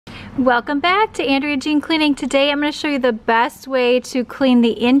Welcome back to Andrea Jean Cleaning. Today I'm going to show you the best way to clean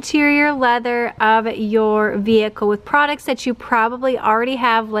the interior leather of your vehicle with products that you probably already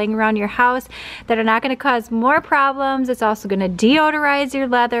have laying around your house that are not going to cause more problems. It's also going to deodorize your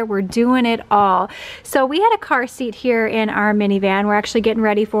leather. We're doing it all. So we had a car seat here in our minivan. We're actually getting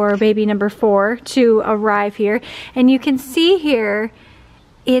ready for baby number 4 to arrive here. And you can see here,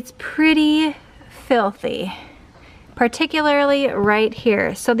 it's pretty filthy. Particularly right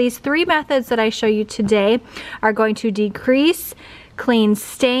here. So these 3 methods that I show you today are going to decrease, clean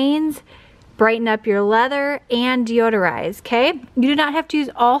stains, brighten up your leather, and deodorize, okay? You do not have to use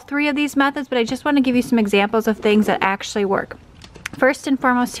all 3 of these methods, but I just want to give you some examples of things that actually work. First and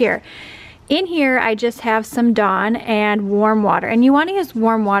foremost here. In here, I just have some Dawn and warm water. And you want to use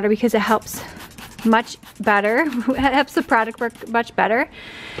warm water because it helps much better. It helps the product work much better.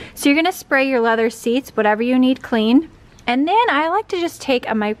 So you're gonna spray your leather seats, whatever you need clean. And then I like to just take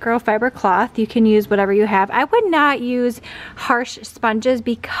a microfiber cloth. You can use whatever you have. I would not use harsh sponges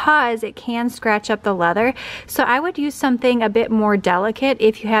because it can scratch up the leather. So I would use something a bit more delicate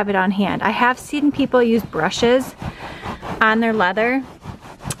if you have it on hand. I have seen people use brushes on their leather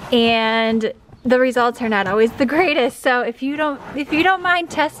and the results are not always the greatest. So if you don't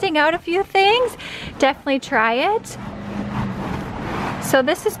mind testing out a few things, definitely try it. So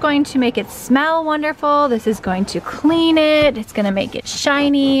this is going to make it smell wonderful. This is going to clean it. It's going to make it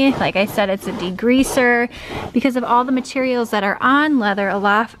shiny. Like I said, it's a degreaser. Because of all the materials that are on leather, a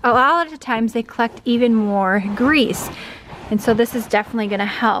lot of the times they collect even more grease. And so this is definitely going to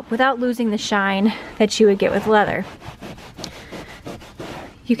help without losing the shine that you would get with leather.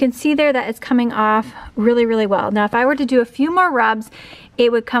 You can see there that it's coming off really, really well. Now, if I were to do a few more rubs,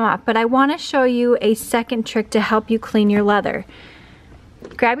 it would come off, but I want to show you a second trick to help you clean your leather.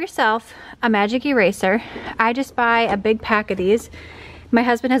 Grab yourself a magic eraser. I just buy a big pack of these. My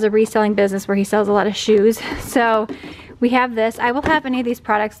husband has a reselling business where he sells a lot of shoes, so we have this. I will have any of these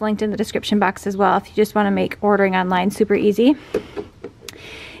products linked in the description box as well if you just want to make ordering online super easy.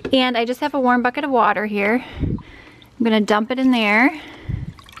 And I just have a warm bucket of water here. I'm going to dump it in there.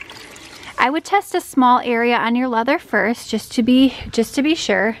 I would test a small area on your leather first, just to be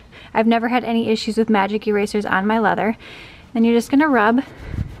sure. I've never had any issues with magic erasers on my leather. Then you're just gonna rub.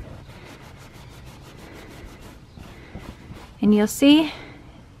 And you'll see,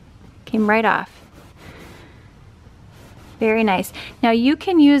 came right off. Very nice. Now you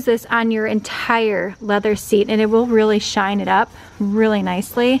can use this on your entire leather seat and it will really shine it up really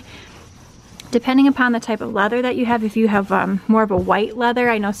nicely. Depending upon the type of leather that you have, if you have more of a white leather,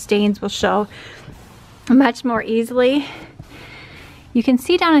 I know stains will show much more easily. You can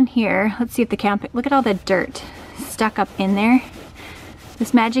see down in here, let's see if the camera, look at all the dirt stuck up in there.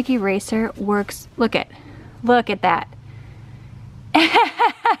 This magic eraser works, look at that.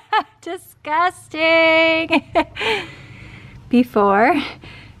 Disgusting. Before,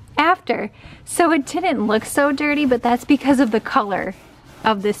 after. So it didn't look so dirty, but that's because of the color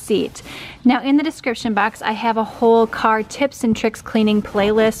of this seat. Now in the description box I have a whole car tips and tricks cleaning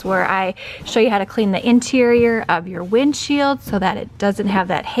playlist where I show you how to clean the interior of your windshield so that it doesn't have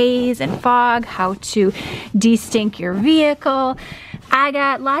that haze and fog, how to de-stink your vehicle. I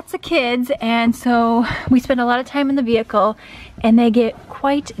got lots of kids and so we spend a lot of time in the vehicle and they get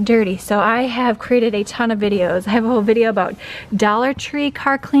quite dirty. So I have created a ton of videos. I have a whole video about Dollar Tree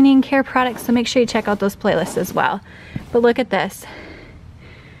car cleaning care products, so make sure you check out those playlists as well. But look at this.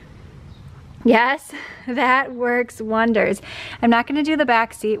 Yes, that works wonders. I'm not going to do the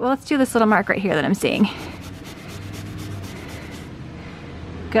back seat. Well, let's do this little mark right here that I'm seeing.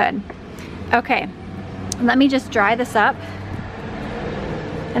 Good. Okay, let me just dry this up.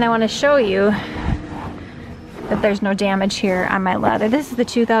 And I want to show you that there's no damage here on my leather. This is the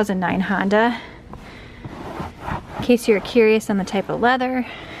 2009 Honda. In case you're curious on the type of leather.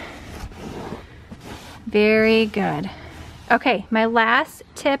 Very good. Okay, my last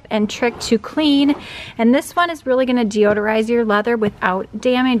tip and trick to clean, and this one is really going to deodorize your leather without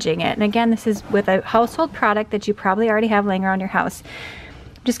damaging it. And again, this is with a household product that you probably already have laying around your house.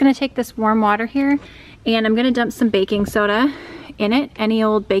 I'm just going to take this warm water here, and I'm going to dump some baking soda in it. Any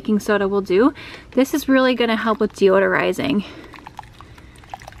old baking soda will do. This is really going to help with deodorizing.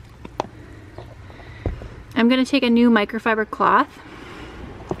 I'm going to take a new microfiber cloth,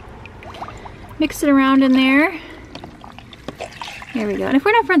 mix it around in there. There we go. And if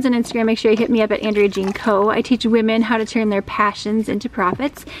we're not friends on Instagram, make sure you hit me up at Andrea Jean Co. I teach women how to turn their passions into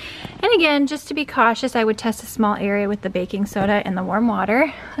profits. And again, just to be cautious, I would test a small area with the baking soda and the warm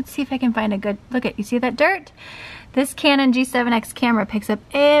water. Let's see if I can find a good, look at, you see that dirt? This Canon G7X camera picks up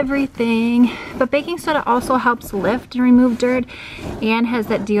everything, but baking soda also helps lift and remove dirt and has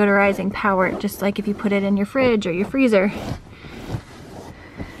that deodorizing power, just like if you put it in your fridge or your freezer.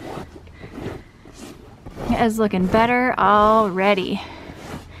 It is looking better already.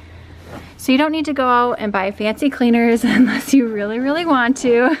 So you don't need to go out and buy fancy cleaners unless you really, really want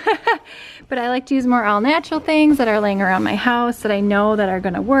to. But I like to use more all-natural things that are laying around my house that I know that are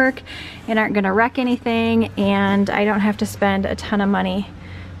gonna work and aren't gonna wreck anything, and I don't have to spend a ton of money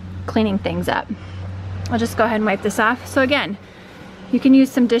cleaning things up. I'll just go ahead and wipe this off. So again, you can use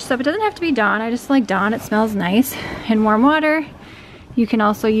some dish soap. It doesn't have to be Dawn. I just like Dawn. It smells nice. And warm water. You can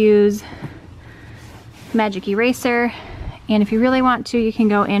also use Magic Eraser. And if you really want to, you can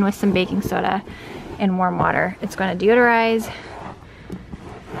go in with some baking soda and warm water. It's going to deodorize,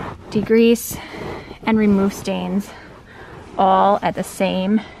 degrease, and remove stains all at the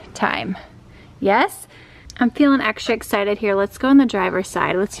same time. Yes? I'm feeling extra excited here. Let's go on the driver's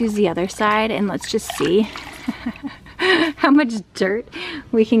side. Let's use the other side and let's just see how much dirt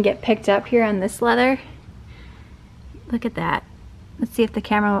we can get picked up here on this leather. Look at that. Let's see if the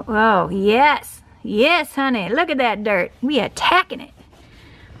camera, oh, yes. Yes, honey, look at that dirt. We attacking it.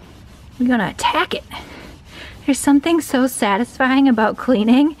 We're gonna attack it. There's something so satisfying about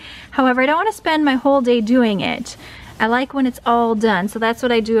cleaning. However, I don't wanna spend my whole day doing it. I like when it's all done, so that's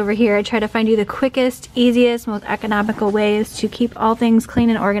what I do over here. I try to find you the quickest, easiest, most economical ways to keep all things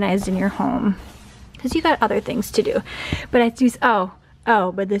clean and organized in your home. Because you got other things to do. But I do,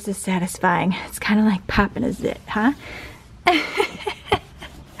 but this is satisfying. It's kind of like popping a zit, huh?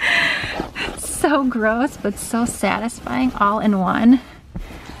 So gross, but so satisfying all in one.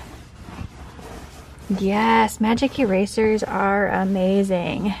 Yes, magic erasers are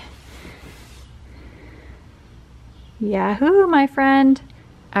amazing. Yahoo, my friend.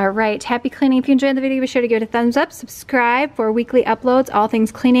 All right, happy cleaning. If you enjoyed the video, be sure to give it a thumbs up, subscribe for weekly uploads, all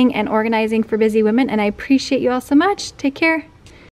things cleaning and organizing for busy women, and I appreciate you all so much. Take care.